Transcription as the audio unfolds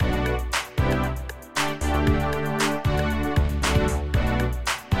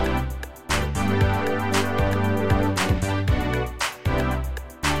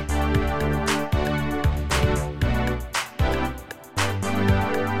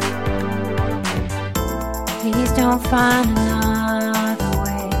don't find another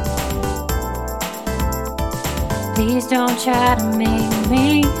way. Please don't try to make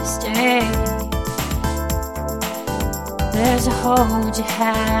me stay. There's a hold you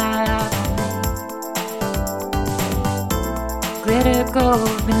have on me. Glitter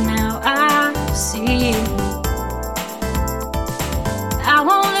gold, but now I see I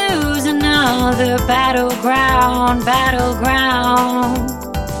won't lose another battleground.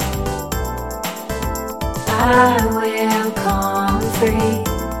 I will come free.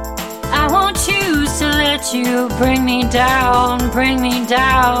 I won't choose to let you bring me down.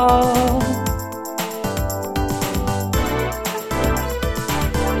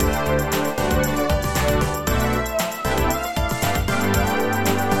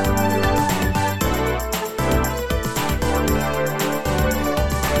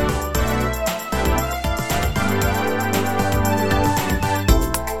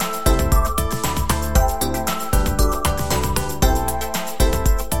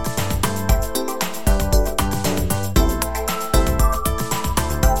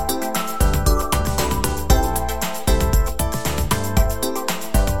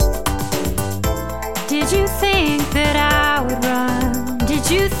 Did you think that I would run? Did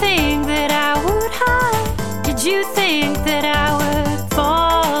you think that I would hide? Did you think that I would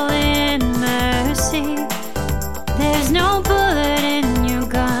fall in mercy? There's no bullet in your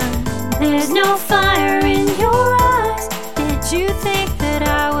gun. There's no fire